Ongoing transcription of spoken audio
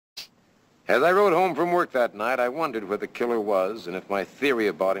As I rode home from work that night, I wondered where the killer was and if my theory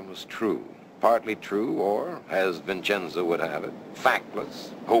about him was true. Partly true, or, as Vincenzo would have it, factless,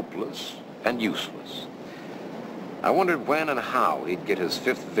 hopeless, and useless. I wondered when and how he'd get his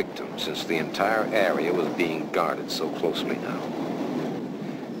fifth victim, since the entire area was being guarded so closely now.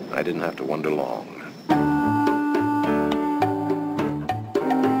 I didn't have to wonder long.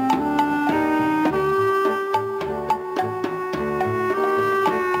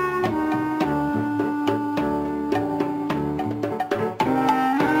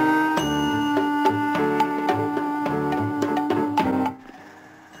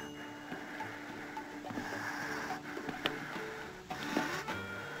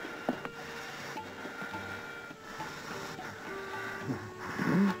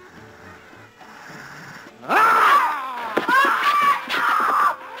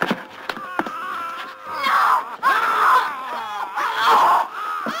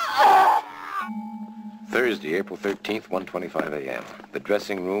 Thursday, April 13th, 1:25 a.m. The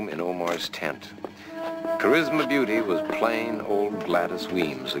dressing room in Omar's tent. Charisma Beauty was plain old Gladys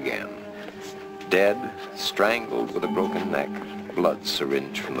Weems again. Dead, strangled with a broken neck, blood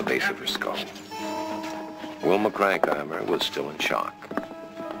syringed from the base of her skull. Wilma Crankheimer was still in shock.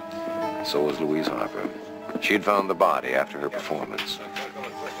 So was Louise Harper. She'd found the body after her performance.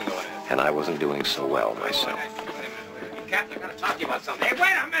 And I wasn't doing so well myself. Captain, I'm going to talk to you about something. Hey,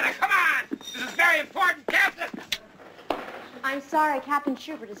 wait a minute, come on! This is very important, Captain! I'm sorry, Captain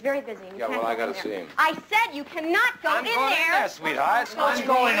Schubert is very busy. Yeah, well, I gotta see him. I said you cannot go in there. I'm going in there, sweetheart. What's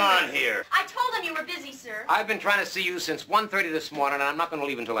going on here? I told him you were busy, sir. I've been trying to see you since 1:30 this morning, and I'm not going to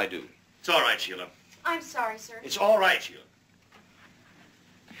leave until I do. It's all right, Sheila. I'm sorry, sir. It's all right, Sheila.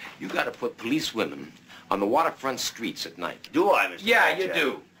 You got to put police women on the waterfront streets at night. Do I, Mr. Yeah, Kolchak? you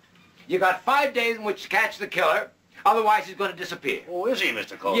do. You got 5 days in which to catch the killer. Otherwise, he's going to disappear. Oh, is he,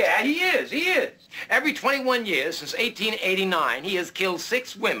 Mr. Kolchak? Yeah, he is. Every 21 years since 1889, he has killed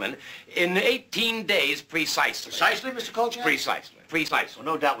 6 women in 18 days precisely. Precisely, Mr. Kolchak? Precisely. Well,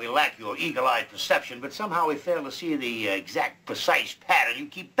 no doubt we lack your eagle-eyed perception, but somehow we fail to see the exact, precise pattern you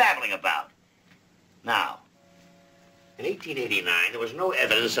keep babbling about. Now, in 1889, there was no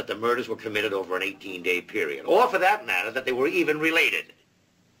evidence that the murders were committed over an 18-day period, or for that matter, that they were even related.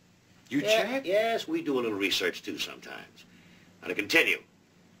 You check? Yes, we do a little research, too, sometimes. Now, to continue.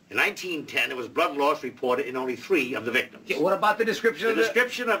 In 1910, there was blood loss reported in only 3 of the victims. Yeah, what about the description The of the...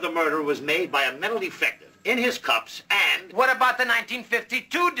 description of the murderer was made by a mental defective in his cups, and... What about the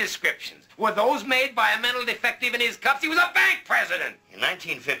 1952 descriptions? Were those made by a mental defective in his cups? He was a bank president! In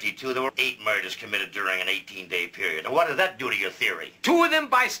 1952, there were 8 murders committed during an 18-day period. Now, what does that do to your theory? 2 of them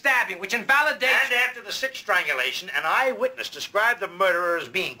by stabbing, which invalidates... And after the 6th strangulation, an eyewitness described the murderer as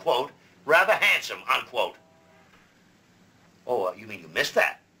being, quote, rather handsome, unquote. Oh, you mean you missed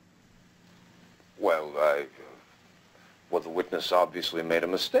that? Well, well, the witness obviously made a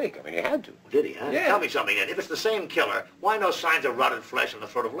mistake. I mean, he had to. Did he, huh? Yeah. Tell me something, then. If it's the same killer, why no signs of rotted flesh on the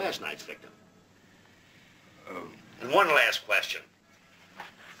throat of last night's victim? And one last question.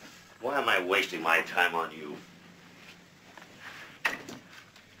 Why am I wasting my time on you?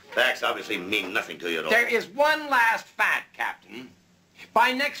 Facts obviously mean nothing to you at all. There is one last fact, Captain.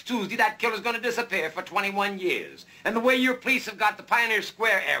 By next Tuesday, that killer's going to disappear for 21 years. And the way your police have got the Pioneer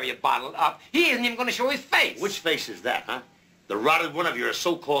Square area bottled up, he isn't even going to show his face. Which face is that, huh? The rotted one of your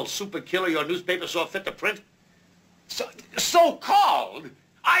so-called super killer your newspaper saw fit to print? So-called?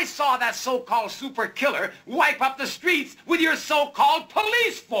 I saw that so-called super killer wipe up the streets with your so-called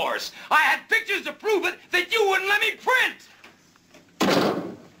police force. I had pictures to prove it that you wouldn't let me print.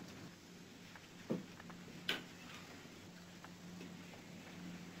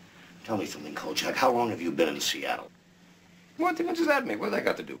 Tell me something, Kolchak. How long have you been in Seattle? What does that mean? What does that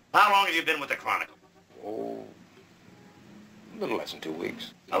got to do? How long have you been with the Chronicle? Oh, a little less than 2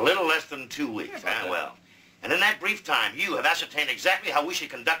 weeks. A little less than 2 weeks, huh? Well, and in that brief time, you have ascertained exactly how we should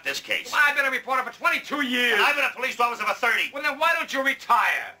conduct this case. Well, I've been a reporter for 22 years. And I've been a police officer for 30. Well, then why don't you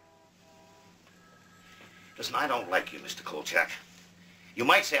retire? Listen, I don't like you, Mr. Kolchak. You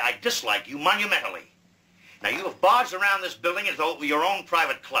might say I dislike you monumentally. Now, you have barged around this building as though it were your own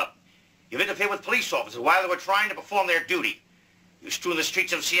private club. You've interfered with police officers while they were trying to perform their duty. You've strewn the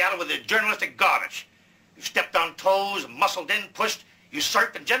streets of Seattle with your journalistic garbage. You've stepped on toes, muscled in, pushed,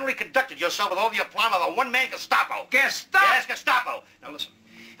 usurped, and generally conducted yourself with all the aplomb of a one-man Gestapo. Gestapo? Yes, Gestapo. Now, listen.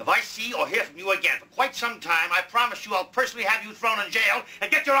 If I see or hear from you again for quite some time, I promise you I'll personally have you thrown in jail and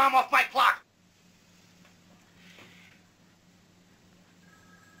get your arm off my clock.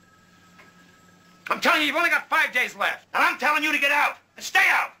 I'm telling you, you've only got 5 days left. And I'm telling you to get out and stay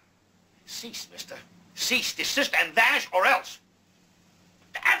out. Cease, mister. Cease, desist, and vanish, or else.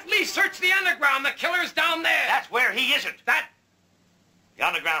 At least Police, search the underground. The killer's down there. That's where he isn't. The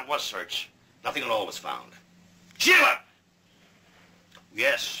underground was searched. Nothing at all was found. Sheila!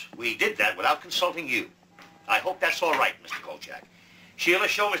 Yes, we did that without consulting you. I hope that's all right, Mr. Kolchak. Sheila,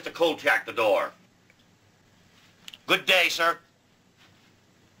 show Mr. Kolchak the door. Good day, sir.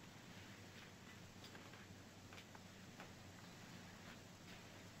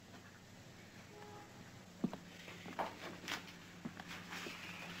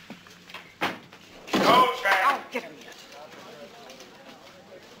 Kolchak! Oh, get him yet.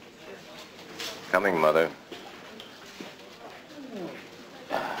 Coming, Mother.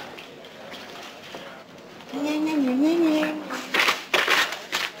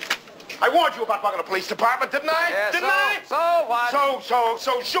 I warned you about bugging the police department, didn't I? Yeah, didn't I? So what?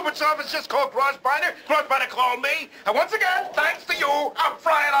 So Schubert's office just called Grossbeiner. Grossbeiner called me. And once again, thanks to you, I'm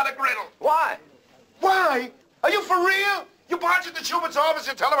frying on a griddle. Why? Why? Are you for real? You barge into Schubert's office,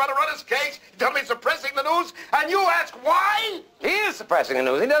 you tell him how to run his case, you tell him he's suppressing the news, and you ask why? He is suppressing the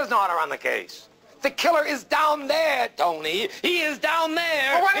news. He does know how to run the case. The killer is down there, Tony. He is down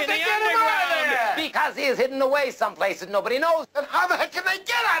there Well, why did in they the get him out of underground. there? Because he is hidden away someplace that nobody knows. Then how the heck can they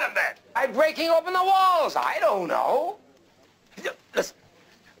get at him then? By breaking open the walls. I don't know. Listen,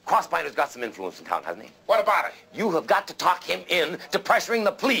 Crossbinder's got some influence in town, hasn't he? What about it? You have got to talk him in to pressuring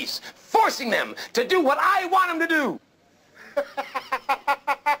the police, forcing them to do what I want them to do.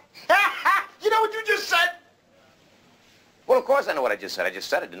 You know what you just said? Well, of course I know what I just said. I just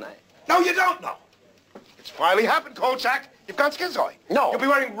said it, didn't I? No, you don't know. It's finally happened, Kolchak. You've gone schizoid. No. You'll be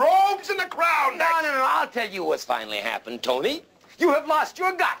wearing robes in the crowd next. No. I'll tell you what's finally happened, Tony. You have lost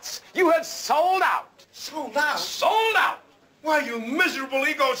your guts. You have sold out. Sold out? Sold out. Why, you miserable,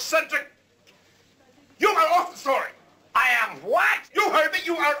 egocentric... You are off the story. I am what? You heard me.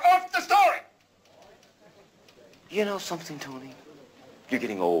 You are off the story. You know something, Tony? You're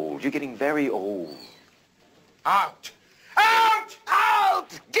getting old. You're getting very old. Out. Out!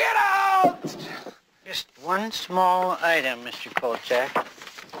 Out! Get out! Just one small item, Mr. Kolchak.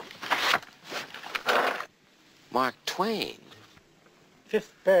 Mark Twain. 5th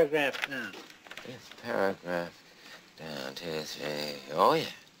paragraph down. 5th paragraph down, 2, 3. Oh, yeah.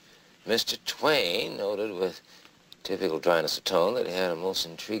 Mr. Twain noted with typical dryness of tone that he had a most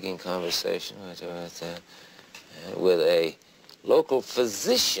intriguing conversation with a local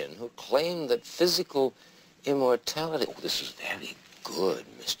physician who claimed that physical immortality... Oh, this is very good,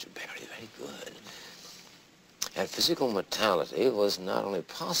 Mr. Barry, very good. And physical mortality was not only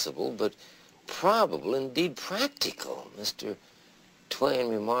possible, but probable, indeed practical. Mr. Twain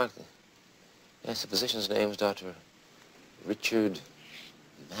remarked, yes, the physician's name is Dr. Richard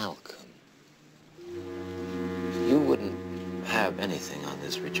Malcolm. You wouldn't have anything on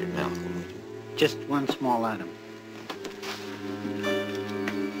this Richard Malcolm, would you? Just one small item.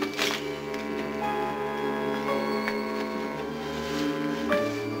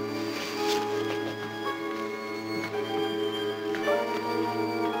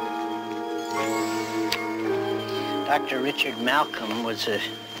 Dr. Richard Malcolm was a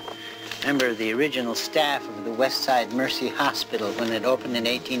member of the original staff of the West Side Mercy Hospital when it opened in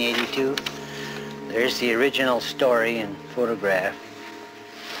 1882. There's the original story and photograph.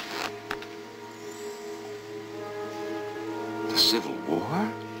 The Civil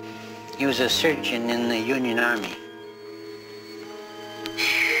War? He was a surgeon in the Union Army.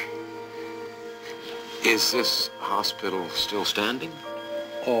 Is this hospital still standing?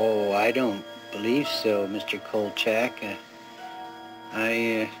 Oh, I don't believe so, Mr. Kolchak.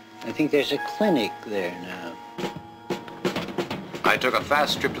 I think there's a clinic there now. I took a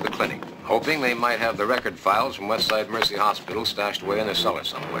fast trip to the clinic, hoping they might have the record files from Westside Mercy Hospital stashed away in their cellar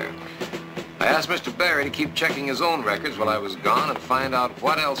somewhere. I asked Mr. Barry to keep checking his own records while I was gone and find out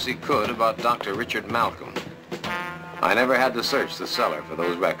what else he could about Dr. Richard Malcolm. I never had to search the cellar for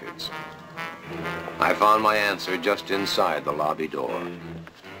those records. I found my answer just inside the lobby door.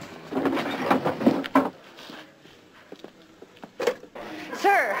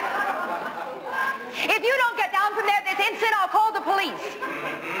 Sir, if you don't get down from there this instant, I'll call the police.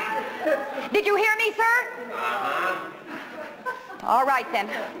 Did you hear me, sir? All right, then.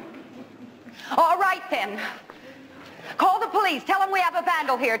 All right, then. Call the police. Tell them we have a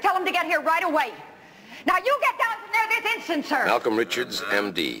vandal here. Tell them to get here right away. Now, you get down from there this instant, sir. Malcolm Richards,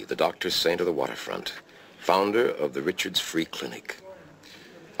 M.D., the doctor's saint of the waterfront, founder of the Richards Free Clinic.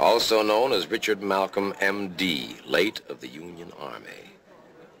 Also known as Richard Malcolm, M.D., late of the Union Army.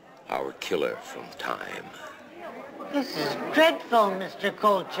 Our killer from time. This is dreadful, Mr.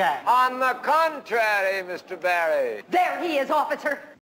 Kolchak. On the contrary, Mr. Barry. There he is, officer.